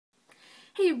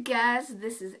Hey you guys,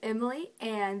 this is Emily,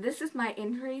 and this is my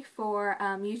entry for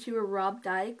Youtuber Rob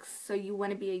Dyke's So You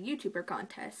Want to Be a YouTuber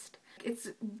contest. It's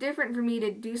different for me to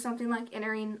do something like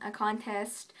entering a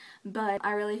contest, but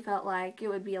I really felt like it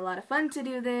would be a lot of fun to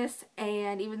do this,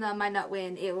 and even though I might not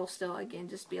win, it will still, again,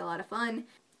 just be a lot of fun.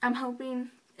 I'm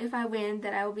hoping if I win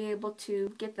that I will be able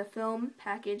to get the film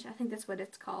package, I think that's what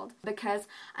it's called, because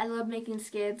I love making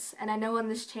skits, and I know on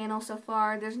this channel so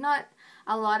far there's not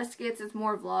a lot of skits, it's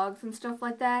more vlogs and stuff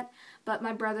like that, but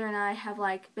my brother and I have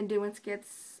been doing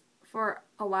skits for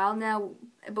a while now,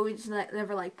 but we just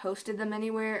never posted them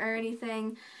anywhere or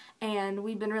anything, and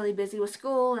we've been really busy with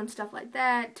school and stuff like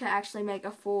that to actually make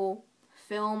a full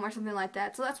film or something like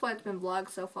that, so that's why it's been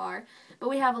vlogs so far. But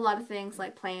we have a lot of things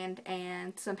planned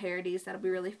and some parodies that'll be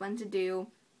really fun to do,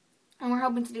 and we're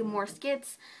hoping to do more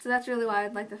skits, so that's really why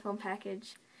I'd like the film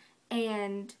package.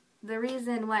 And the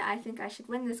reason why I think I should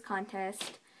win this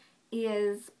contest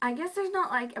is, I guess there's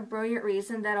not a brilliant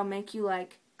reason that'll make you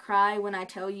cry when I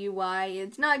tell you why.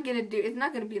 It's not gonna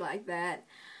be like that.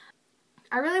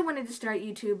 I really wanted to start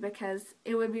YouTube because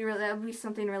that would be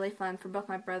something really fun for both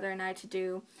my brother and I to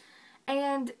do.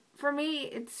 And for me,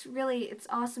 it's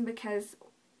awesome because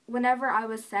whenever I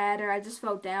was sad or I just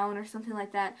felt down or something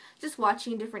like that, just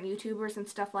watching different YouTubers and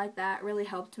stuff like that really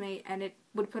helped me, and it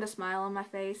would put a smile on my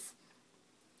face.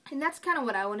 And that's kind of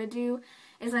what I want to do,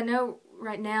 is I know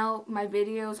right now my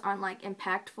videos aren't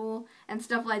impactful and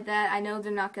stuff like that. I know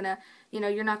they're not gonna,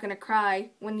 you're not gonna cry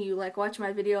when you watch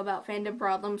my video about fandom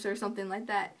problems or something like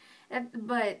that.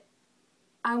 But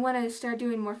I want to start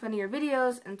doing more funnier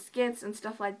videos and skits and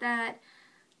stuff like that,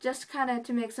 just kind of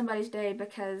to make somebody's day,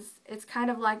 because it's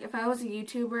kind of like if I was a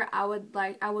YouTuber, I would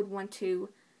want to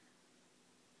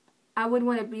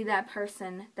be that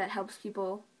person that helps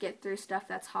people get through stuff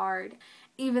that's hard.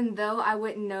 Even though I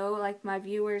wouldn't know my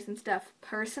viewers and stuff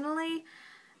personally,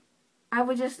 I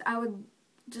would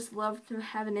just love to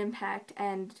have an impact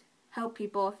and help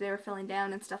people if they were feeling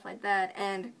down and stuff like that.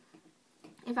 And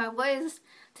if I was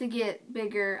to get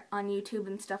bigger on YouTube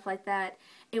and stuff like that,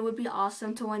 it would be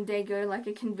awesome to one day go to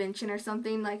a convention or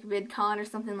something, like VidCon or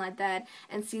something like that,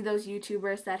 and see those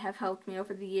YouTubers that have helped me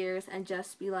over the years and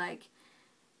just be like,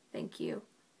 thank you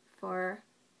for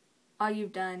all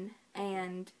you've done.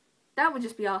 And that would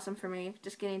just be awesome for me,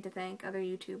 just getting to thank other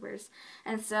YouTubers.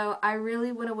 And so I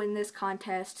really want to win this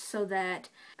contest so that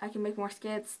I can make more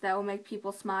skits that will make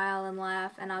people smile and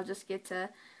laugh, and I'll just get to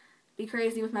be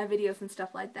crazy with my videos and stuff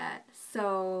like that.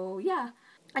 So yeah,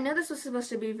 I know this was supposed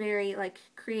to be very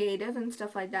creative and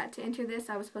stuff like that. To enter this,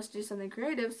 I was supposed to do something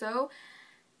creative, so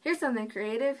here's something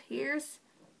creative. Here's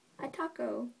a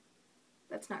taco.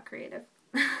 That's not creative.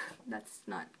 That's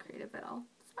not creative at all.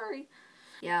 Sorry.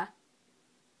 Yeah,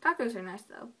 tacos are nice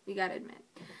though, you gotta admit.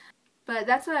 But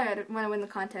that's what I want to win the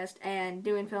contest, and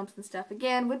doing films and stuff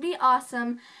again would be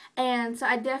awesome. And so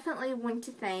I definitely want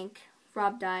to thank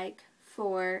Rob Dyke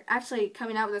for actually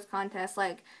coming out with this contest.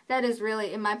 That is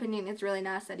really, in my opinion, it's really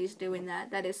nice that he's doing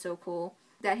that. That is so cool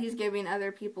that he's giving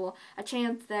other people a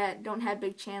chance that don't have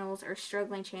big channels or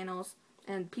struggling channels,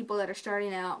 and people that are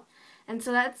starting out. And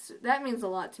so that means a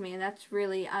lot to me, and that's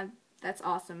really that's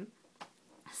awesome.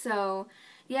 So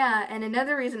yeah, and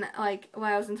another reason why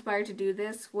I was inspired to do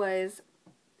this was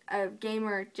a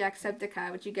gamer,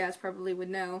 Jacksepticeye, which you guys probably would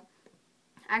know,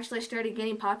 actually started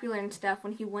getting popular and stuff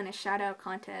when he won a shout-out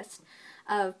contest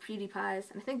of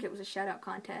PewDiePie's, and I think it was a shout-out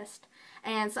contest.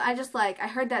 And so I just I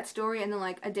heard that story, and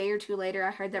then a day or two later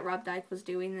I heard that Rob Dyke was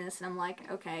doing this, and I'm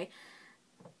like, okay,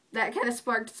 that kind of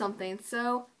sparked something.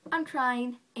 So I'm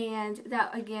trying, and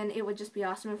that, again, it would just be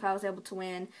awesome if I was able to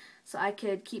win, so I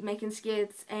could keep making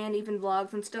skits and even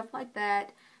vlogs and stuff like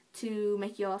that to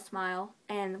make you all smile,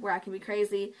 and where I can be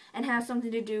crazy and have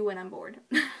something to do when I'm bored.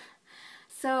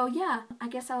 So yeah, I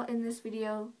guess I'll end this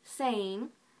video saying,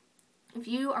 if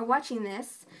you are watching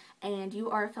this and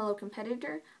you are a fellow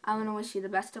competitor, I want to wish you the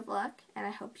best of luck, and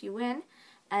I hope you win.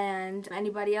 And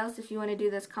anybody else, if you want to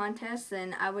do this contest,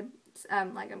 then I would I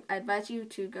advise you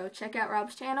to go check out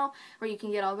Rob's channel, where you can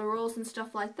get all the rules and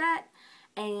stuff like that.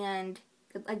 And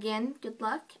again, good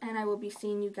luck, and I will be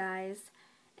seeing you guys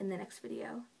in the next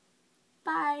video.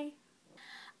 Bye.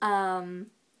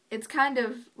 It's kind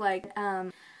of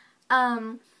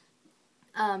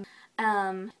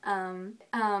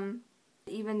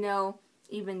even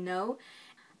though,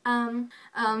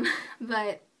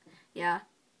 but yeah,